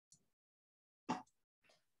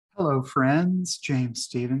Hello, friends. James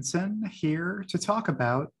Stevenson here to talk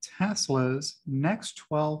about Tesla's next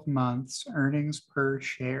 12 months earnings per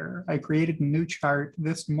share. I created a new chart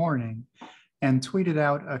this morning and tweeted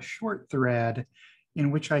out a short thread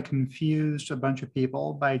in which I confused a bunch of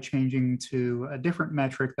people by changing to a different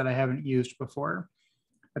metric that I haven't used before.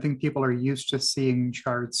 I think people are used to seeing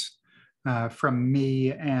charts from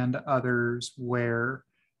me and others where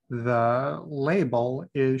the label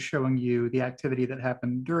is showing you the activity that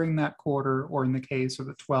happened during that quarter, or in the case of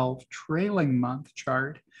the 12 trailing month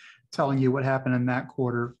chart, telling you what happened in that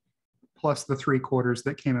quarter, plus the 3 quarters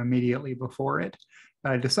that came immediately before it.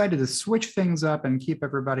 I decided to switch things up and keep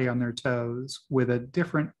everybody on their toes with a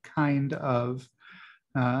different kind of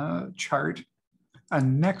chart, a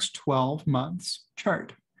next 12 months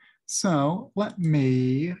chart. So let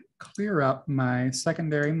me clear up my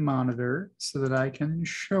secondary monitor so that I can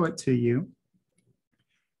show it to you.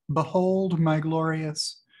 Behold my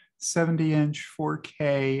glorious 70-inch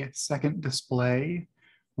 4K second display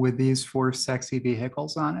with these 4 sexy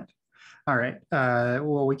vehicles on it. All right,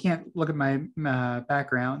 well, we can't look at my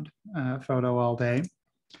background photo all day.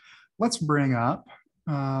 Let's bring up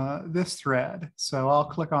this thread. So I'll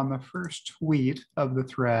click on the first tweet of the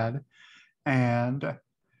thread and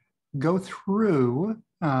go through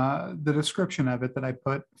the description of it that I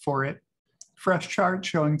put for it. Fresh chart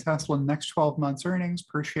showing Tesla next 12 months earnings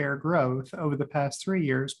per share growth over the past 3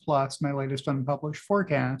 years, plus my latest unpublished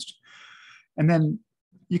forecast. And then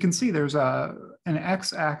you can see there's an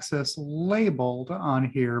x-axis labeled on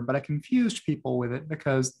here, but I confused people with it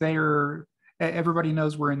because everybody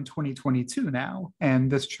knows we're in 2022 now, and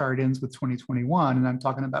this chart ends with 2021, and I'm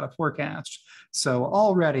talking about a forecast. So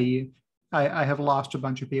already I have lost a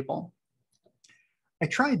bunch of people. I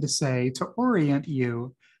tried to say, to orient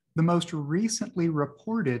you, the most recently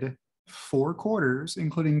reported 4 quarters,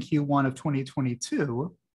 including Q1 of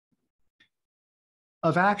 2022,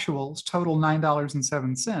 of actuals total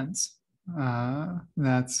 $9.07.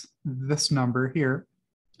 That's this number here,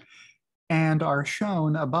 and are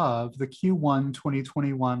shown above the Q1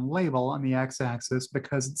 2021 label on the x-axis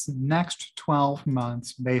because it's next 12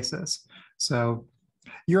 months basis. So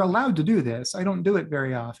you're allowed to do this. I don't do it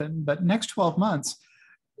very often, but next 12 months,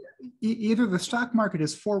 either the stock market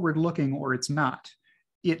is forward-looking or it's not.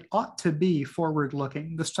 It ought to be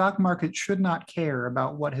forward-looking. The stock market should not care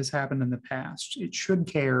about what has happened in the past. It should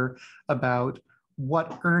care about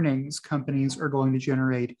what earnings companies are going to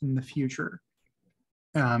generate in the future.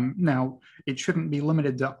 Now, it shouldn't be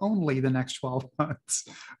limited to only the next 12 months,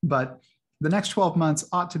 but the next 12 months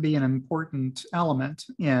ought to be an important element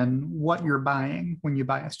in what you're buying when you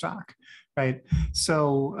buy a stock, right?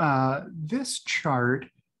 So this chart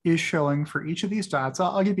is showing for each of these dots.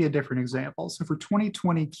 I'll give you a different example. So for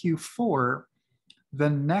 2020 Q4, the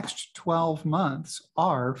next 12 months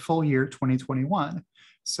are full year 2021.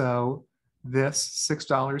 So this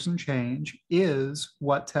 $6 and change is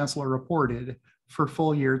what Tesla reported for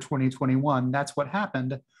full year 2021. That's what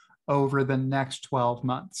happened over the next 12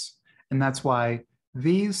 months. And that's why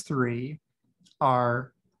these three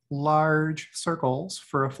are large circles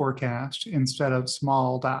for a forecast instead of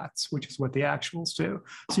small dots, which is what the actuals do.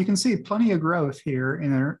 So you can see plenty of growth here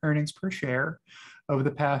in earnings per share over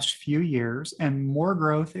the past few years, and more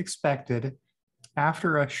growth expected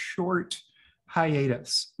after a short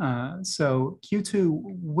hiatus. So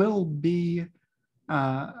Q2 will be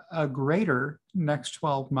a greater next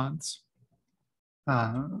 12 months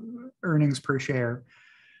earnings per share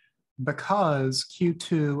because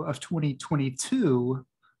Q2 of 2022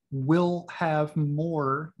 will have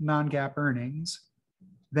more non-GAAP earnings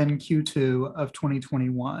than Q2 of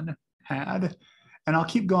 2021 had. And I'll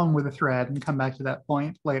keep going with the thread and come back to that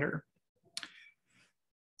point later.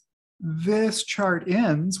 This chart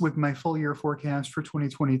ends with my full year forecast for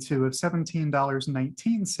 2022 of $17.19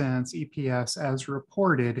 EPS as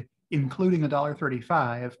reported, including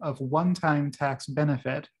 $1.35 of one-time tax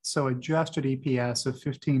benefit, so adjusted EPS of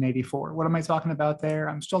 $15.84. What am I talking about there?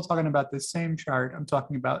 I'm still talking about this same chart. I'm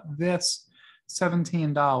talking about this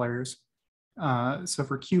 $17. So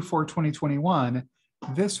for Q4 2021,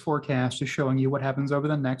 this forecast is showing you what happens over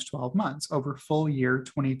the next 12 months, over full year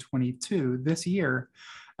 2022. This year,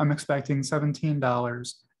 I'm expecting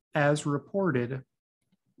 $17 as reported,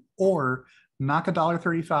 or knock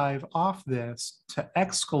 $1.35 off this to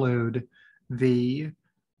exclude the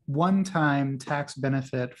one-time tax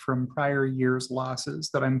benefit from prior year's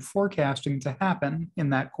losses that I'm forecasting to happen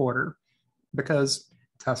in that quarter, because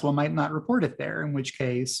Tesla might not report it there, in which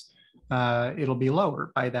case it'll be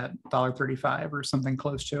lower by that $1.35 or something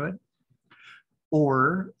close to it.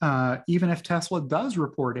 Or even if Tesla does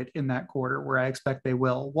report it in that quarter, where I expect they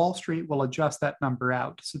will, Wall Street will adjust that number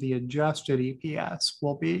out. So the adjusted EPS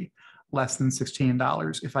will be less than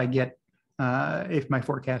 $16 if I get, if my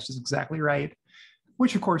forecast is exactly right,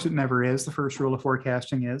 which of course it never is. The first rule of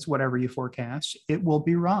forecasting is whatever you forecast, it will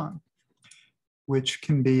be wrong, which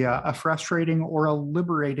can be a frustrating or a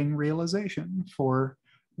liberating realization for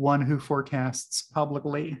one who forecasts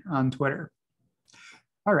publicly on Twitter.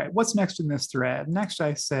 All right, what's next in this thread? Next,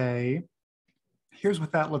 I say, here's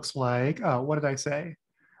what that looks like. Oh, what did I say?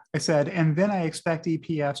 I said, and then I expect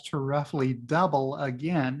EPS to roughly double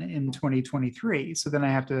again in 2023. So then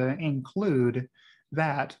I have to include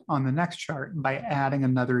that on the next chart by adding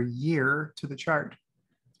another year to the chart.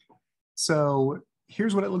 So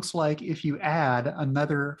here's what it looks like if you add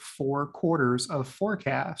another 4 quarters of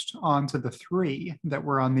forecast onto the 3 that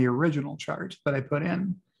were on the original chart that I put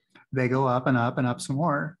in. They go up and up and up some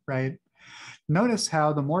more, right? Notice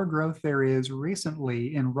how the more growth there is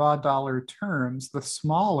recently in raw dollar terms, the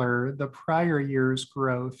smaller the prior year's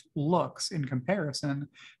growth looks in comparison.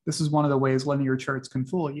 This is one of the ways linear charts can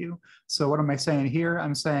fool you. So what am I saying here?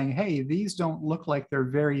 I'm saying, hey, these don't look like they're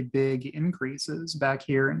very big increases back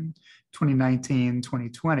here in 2019,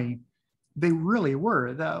 2020. They really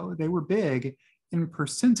were, though. They were big in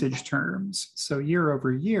percentage terms. So year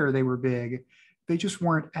over year, they were big. They just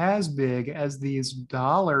weren't as big as these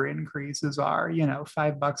dollar increases are, you know,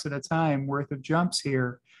 $5 at a time worth of jumps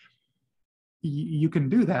here. You can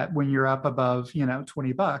do that when you're up above, you know,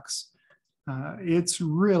 20 bucks. It's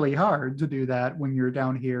really hard to do that when you're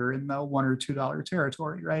down here in the $1 or $2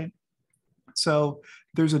 territory, right? So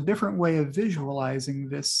there's a different way of visualizing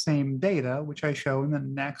this same data, which I show in the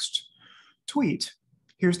next tweet.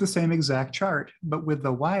 Here's the same exact chart, but with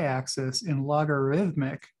the y-axis in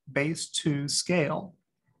logarithmic base 2 scale.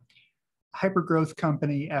 Hypergrowth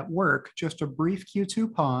company at work, just a brief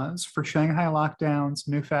Q2 pause for Shanghai lockdowns,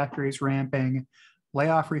 new factories ramping,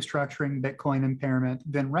 layoff restructuring, Bitcoin impairment,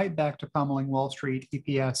 then right back to pummeling Wall Street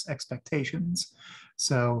EPS expectations.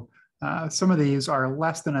 So some of these are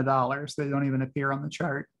less than $1, so they don't even appear on the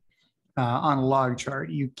chart. On a log chart,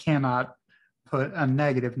 you cannot put a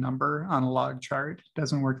negative number on a log chart. It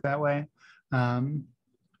doesn't work that way.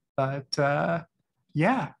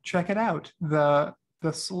 Yeah, check it out. The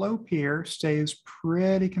slope here stays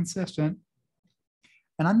pretty consistent.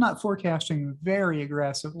 And I'm not forecasting very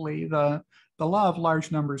aggressively. The law of large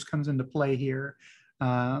numbers comes into play here,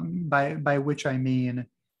 by which I mean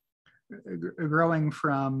growing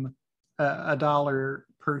from $1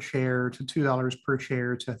 per share to $2 per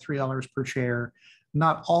share to $3 per share,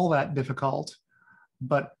 not all that difficult.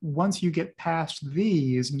 But once you get past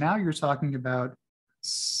these, now you're talking about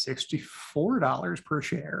 $64 per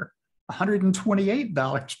share,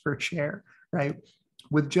 $128 per share, right?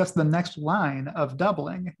 With just the next line of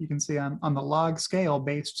doubling, you can see on the log scale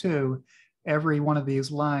base 2, every one of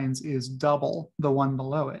these lines is double the one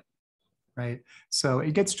below it, right? So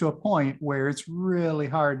it gets to a point where it's really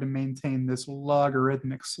hard to maintain this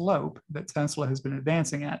logarithmic slope that Tesla has been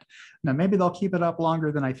advancing at. Now, maybe they'll keep it up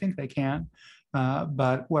longer than I think they can,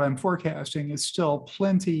 but what I'm forecasting is still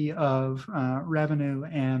plenty of revenue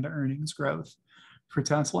and earnings growth for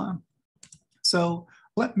Tesla. So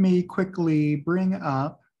let me quickly bring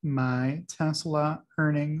up my Tesla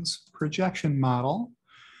earnings projection model.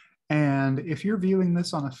 And if you're viewing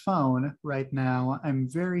this on a phone right now, I'm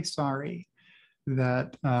very sorry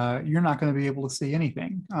that you're not going to be able to see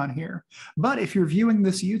anything on here. But if you're viewing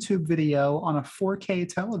this YouTube video on a 4K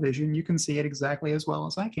television, you can see it exactly as well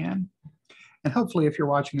as I can. And hopefully if you're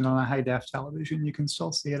watching it on a high def television, you can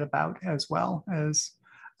still see it about as well as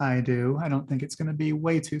I do. I don't think it's going to be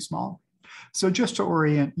way too small. So just to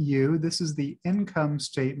orient you, this is the income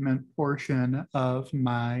statement portion of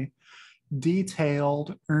my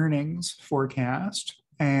detailed earnings forecast.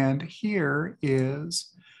 And here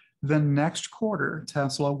is the next quarter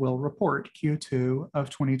Tesla will report, Q2 of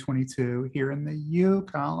 2022, here in the U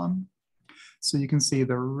column. So you can see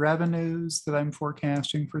the revenues that I'm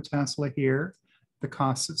forecasting for Tesla here, the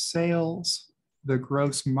cost of sales, the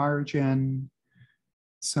gross margin,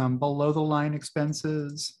 some below the line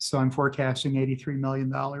expenses. So I'm forecasting $83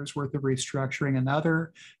 million worth of restructuring and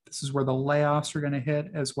other. This is where the layoffs are going to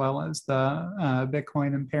hit, as well as the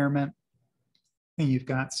Bitcoin impairment. And you've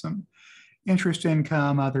got some interest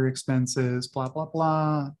income, other expenses, blah, blah,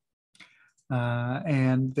 blah.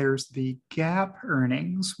 And there's the GAAP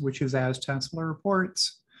earnings, which is as Tesla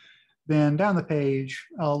reports. Then down the page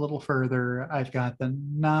a little further, I've got the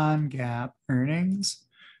non-GAAP earnings.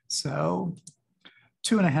 So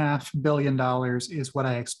 $2.5 billion is what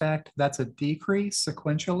I expect. That's a decrease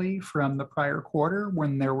sequentially from the prior quarter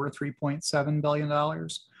when there were $3.7 billion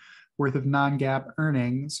worth of non-GAAP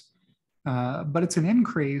earnings. But it's an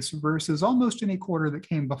increase versus almost any quarter that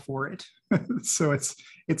came before it. So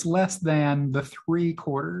it's less than the 3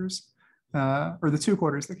 quarters or the 2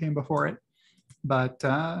 quarters that came before it. But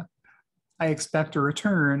I expect a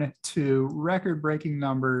return to record-breaking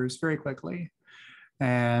numbers very quickly,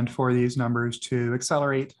 and for these numbers to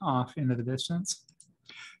accelerate off into the distance.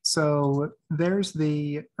 So there's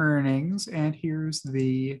the earnings, and here's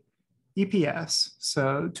the EPS.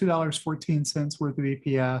 So $2.14 worth of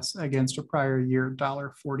EPS against a prior year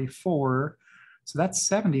 $1.44. So that's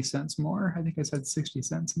 70 cents more. I think I said 60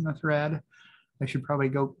 cents in the thread. I should probably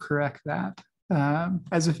go correct that,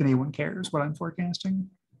 as if anyone cares what I'm forecasting.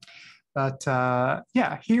 But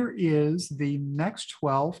yeah, here is the next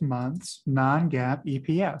 12 months non-GAAP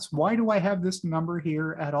EPS. Why do I have this number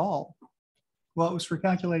here at all? Well, it was for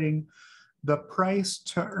calculating the price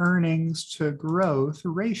to earnings to growth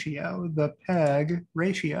ratio, the PEG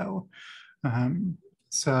ratio.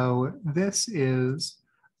 So this is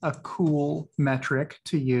a cool metric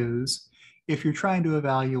to use if you're trying to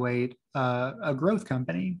evaluate a growth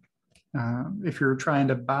company. If you're trying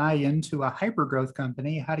to buy into a hyper-growth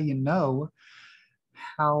company, how do you know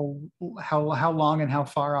how long and how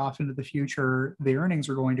far off into the future the earnings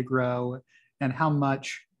are going to grow, and how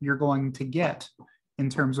much you're going to get in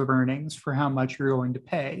terms of earnings for how much you're going to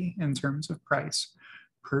pay in terms of price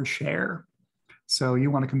per share? So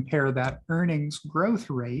you want to compare that earnings growth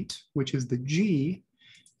rate, which is the G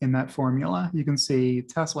in that formula. You can see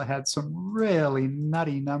Tesla had some really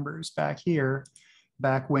nutty numbers back here,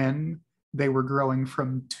 back when they were growing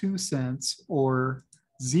from 2 cents or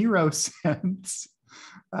 0 cents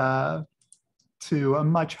to a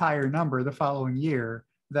much higher number the following year.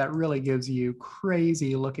 That really gives you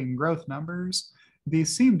crazy looking growth numbers.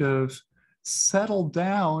 These seem to have settled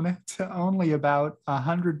down to only about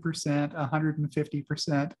 100%,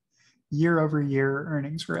 150% year over year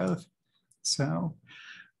earnings growth. So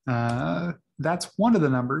that's one of the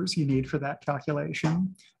numbers you need for that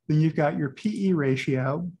calculation. Then you've got your PE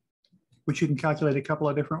ratio, which you can calculate a couple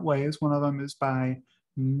of different ways. One of them is by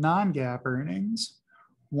non-GAAP earnings.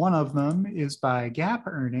 One of them is by GAAP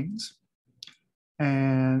earnings.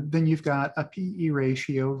 And then you've got a PE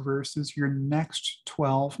ratio versus your next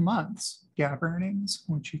 12 months GAAP earnings,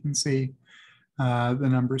 which you can see the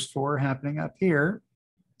numbers for happening up here.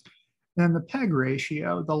 Then the PEG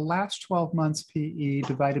ratio, the last 12 months PE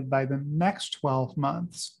divided by the next 12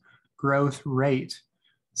 months growth rate.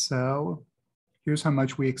 So here's how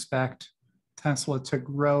much we expect Tesla to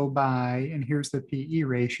grow by, and here's the PE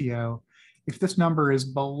ratio. If this number is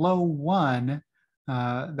below 1,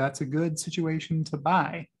 that's a good situation to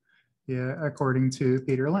buy, yeah, according to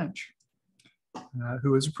Peter Lynch,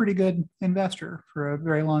 who was a pretty good investor for a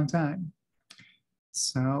very long time.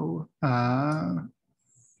 So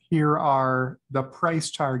here are the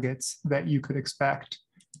price targets that you could expect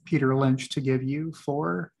Peter Lynch to give you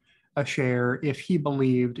for a share if he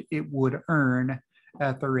believed it would earn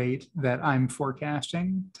at the rate that I'm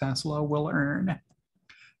forecasting Tesla will earn.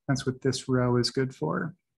 That's what this row is good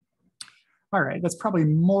for. All right, that's probably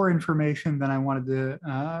more information than I wanted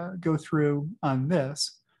to go through on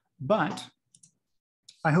this, but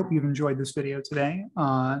I hope you've enjoyed this video today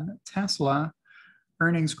on Tesla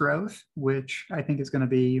earnings growth, which I think is going to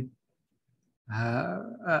be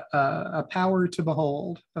a power to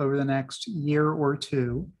behold over the next year or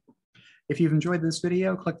two. If you've enjoyed this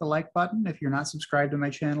video, click the like button. If you're not subscribed to my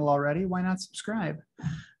channel already, why not subscribe?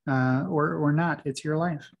 Or not, it's your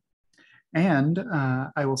life. And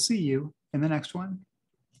I will see you in the next one.